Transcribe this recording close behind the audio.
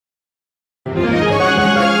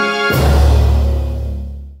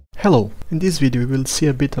Hello, in this video we will see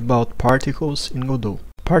a bit about particles in Godot.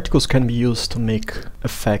 Particles can be used to make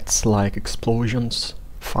effects like explosions,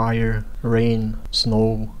 fire, rain,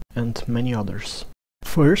 snow, and many others.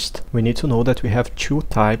 First, we need to know that we have two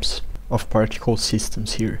types of particle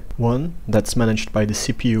systems here. One that's managed by the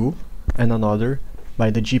CPU and another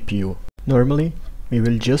by the GPU. Normally, we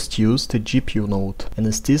will just use the GPU node, and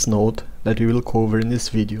it's this node that we will cover in this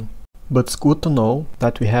video. But it's good to know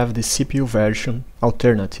that we have the CPU version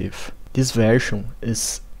alternative. This version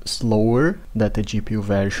is slower than the GPU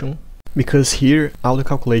version, because here all the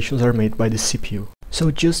calculations are made by the CPU.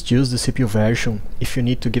 So just use the CPU version if you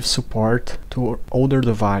need to give support to older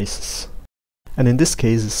devices. And in these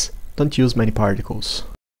cases, don't use many particles.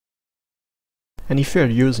 And if you are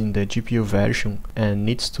using the GPU version and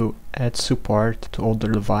needs to add support to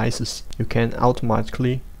older devices, you can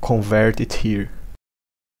automatically convert it here.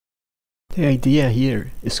 The idea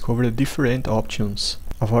here is to cover the different options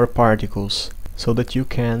of our particles, so that you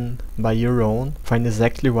can, by your own, find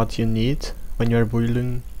exactly what you need when you are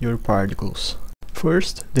building your particles.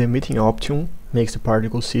 First, the emitting option makes the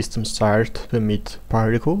particle system start to emit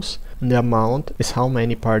particles, and the amount is how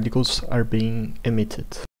many particles are being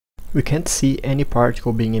emitted. We can't see any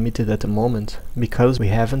particle being emitted at the moment because we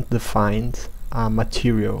haven't defined a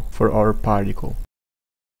material for our particle.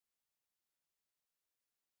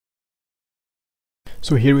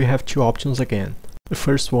 So here we have two options again. The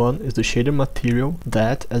first one is the shader material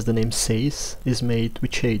that, as the name says, is made with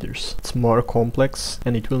shaders. It's more complex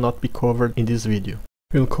and it will not be covered in this video.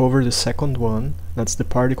 We'll cover the second one, that's the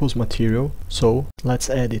particles material, so let's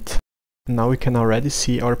add it. Now we can already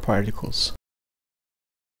see our particles.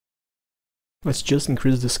 Let's just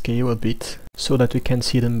increase the scale a bit so that we can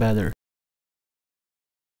see them better.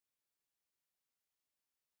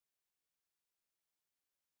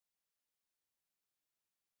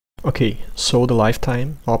 Okay, so the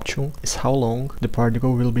lifetime option is how long the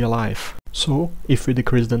particle will be alive. So, if we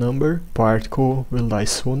decrease the number, particle will die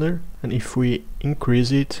sooner, and if we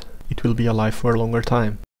increase it, it will be alive for a longer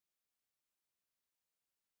time.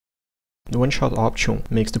 The one-shot option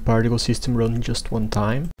makes the particle system run just one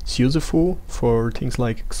time. It's useful for things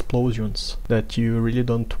like explosions that you really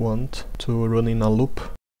don't want to run in a loop.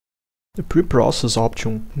 The pre-process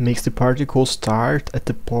option makes the particle start at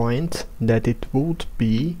the point that it would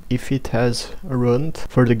be if it has run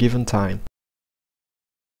for the given time.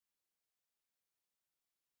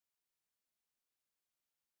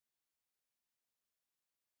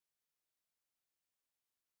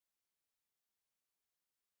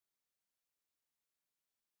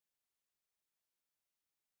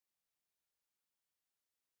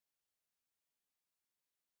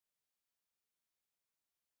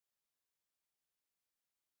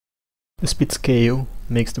 The speed scale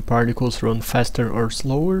makes the particles run faster or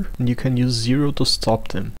slower, and you can use 0 to stop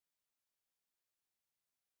them.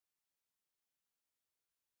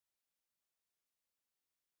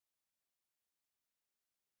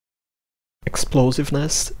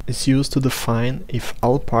 Explosiveness is used to define if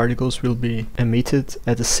all particles will be emitted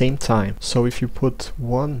at the same time. So if you put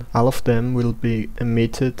one, all of them will be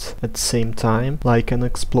emitted at the same time, like an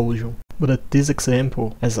explosion. But at this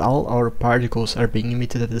example, as all our particles are being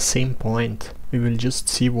emitted at the same point, we will just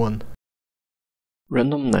see one.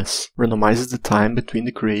 Randomness randomizes the time between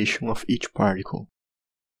the creation of each particle.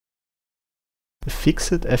 The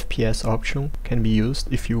fixed FPS option can be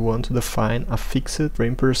used if you want to define a fixed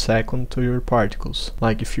frame per second to your particles,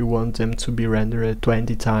 like if you want them to be rendered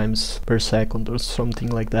 20 times per second or something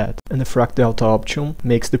like that. And the frac delta option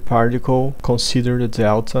makes the particle consider the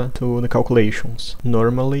delta to the calculations.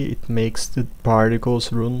 Normally it makes the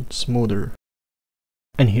particles run smoother.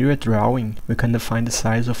 And here at drawing, we can define the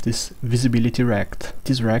size of this visibility rect.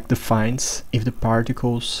 This rect defines if the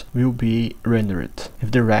particles will be rendered.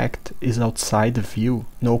 If the rect is outside the view,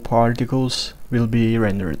 no particles will be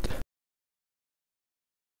rendered.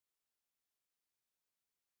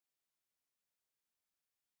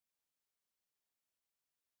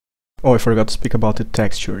 Oh, I forgot to speak about the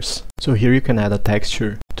textures. So here you can add a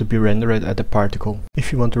texture to be rendered at the particle,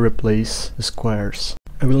 if you want to replace the squares.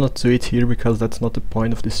 I will not do it here because that's not the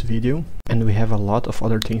point of this video, and we have a lot of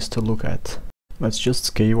other things to look at. Let's just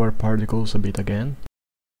scale our particles a bit again.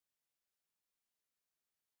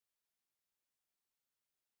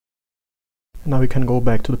 Now we can go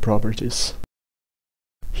back to the properties.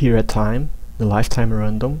 Here at time, the lifetime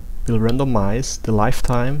random will randomize the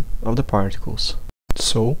lifetime of the particles.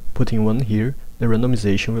 So, putting 1 here, the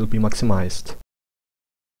randomization will be maximized.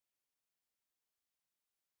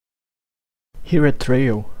 Here at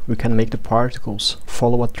trail, we can make the particles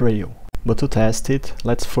follow a trail, but to test it,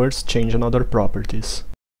 let's first change another properties.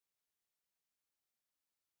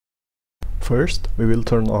 First, we will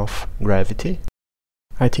turn off gravity.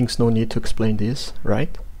 I think there's no need to explain this,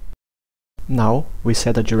 right? Now we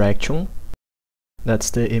set a direction.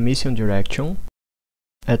 That's the emission direction.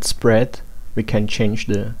 At spread, we can change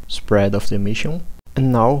the spread of the emission.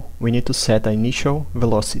 And now we need to set an initial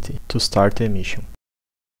velocity to start the emission.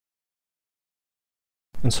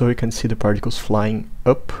 And so you can see the particles flying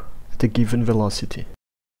up at a given velocity.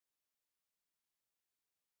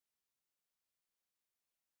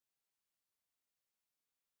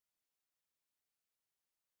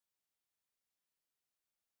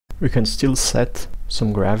 We can still set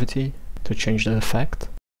some gravity to change the effect.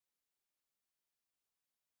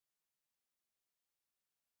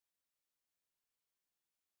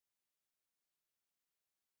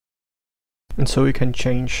 And so we can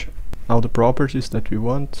change all the properties that we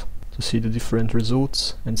want to see the different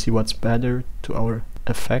results and see what's better to our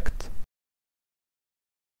effect.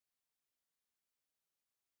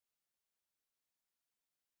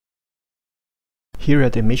 Here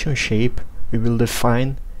at emission shape, we will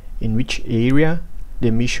define in which area the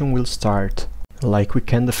emission will start. Like we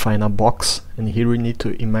can define a box, and here we need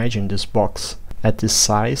to imagine this box at the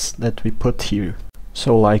size that we put here.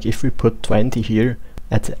 So like if we put 20 here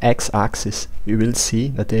at the x-axis, we will see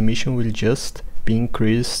that the emission will just be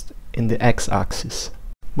increased in the x-axis.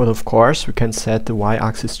 But of course we can set the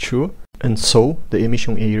y-axis too, and so the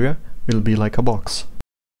emission area will be like a box.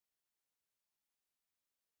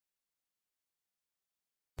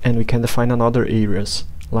 And we can define another areas,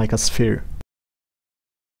 like a sphere.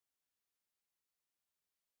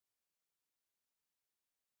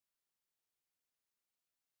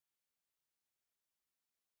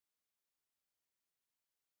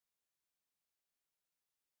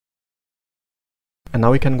 And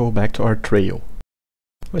now we can go back to our trail.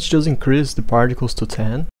 Let's just increase the particles to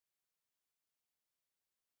 10.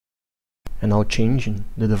 And now changing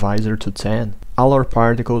the divisor to 10, all our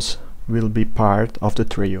particles will be part of the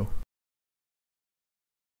trail.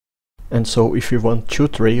 And so if we want 2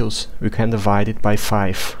 trails, we can divide it by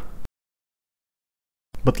 5.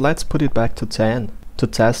 But let's put it back to 10 to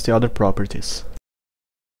test the other properties.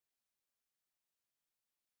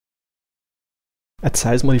 At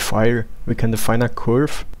size modifier, we can define a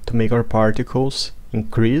curve to make our particles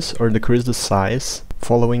increase or decrease the size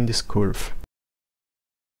following this curve.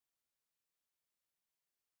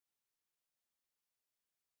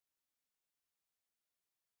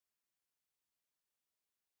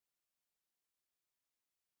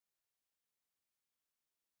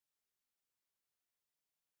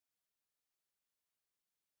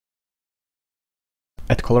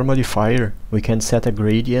 At color modifier, we can set a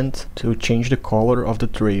gradient to change the color of the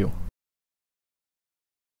trail.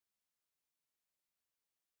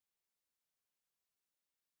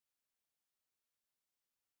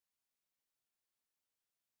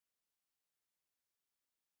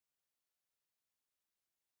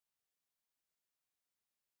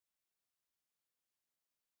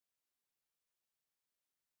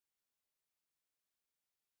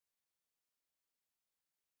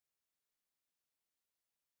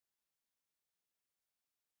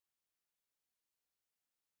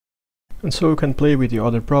 And so we can play with the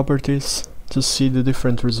other properties to see the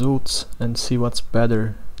different results and see what's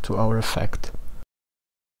better to our effect.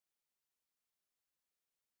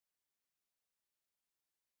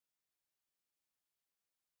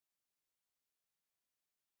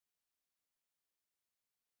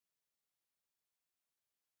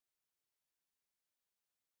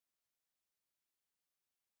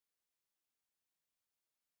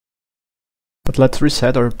 But let's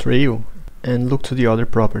reset our trail and look to the other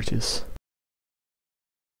properties.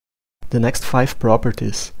 The next 5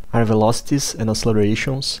 properties are velocities and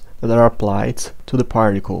accelerations that are applied to the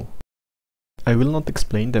particle. I will not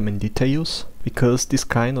explain them in details, because this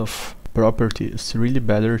kind of property is really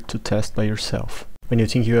better to test by yourself, when you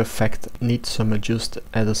think your effect needs some adjust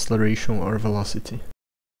at acceleration or velocity.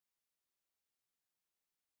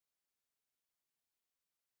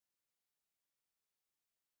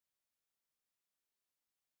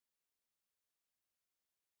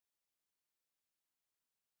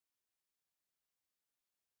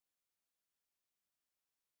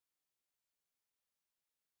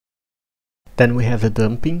 Then we have the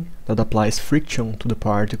damping that applies friction to the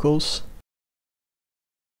particles,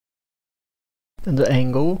 and the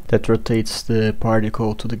angle that rotates the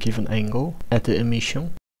particle to the given angle at the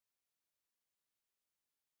emission.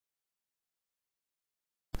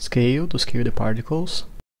 Scale to scale the particles.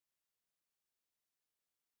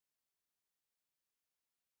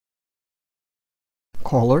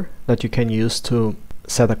 Color that you can use to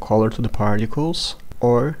set a color to the particles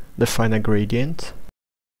or define a gradient.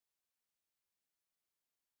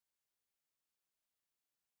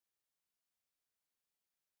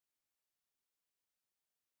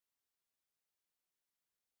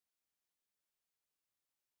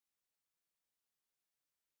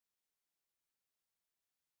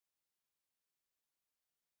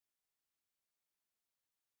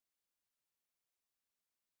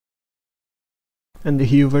 And the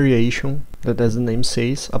hue variation, that as the name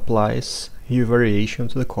says, applies hue variation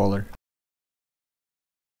to the color.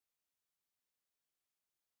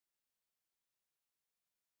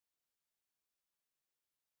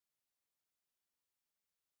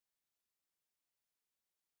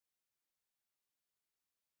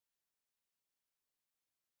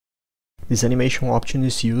 This animation option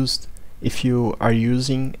is used if you are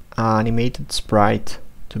using an animated sprite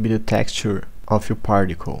to be the texture of your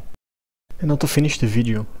particle. And now to finish the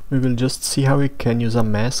video, we will just see how we can use a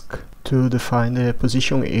mask to define the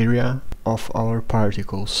position area of our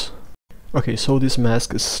particles. Okay, so this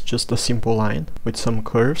mask is just a simple line with some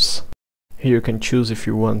curves. Here you can choose if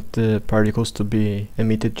you want the particles to be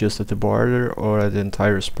emitted just at the border or at the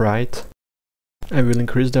entire sprite. I will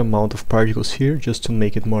increase the amount of particles here just to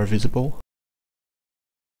make it more visible.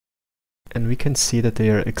 And we can see that they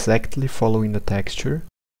are exactly following the texture.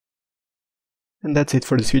 And that's it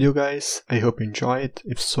for this video, guys. I hope you enjoyed.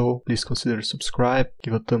 If so, please consider subscribe,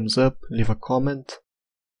 give a thumbs up, leave a comment.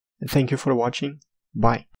 And thank you for watching.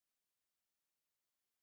 Bye.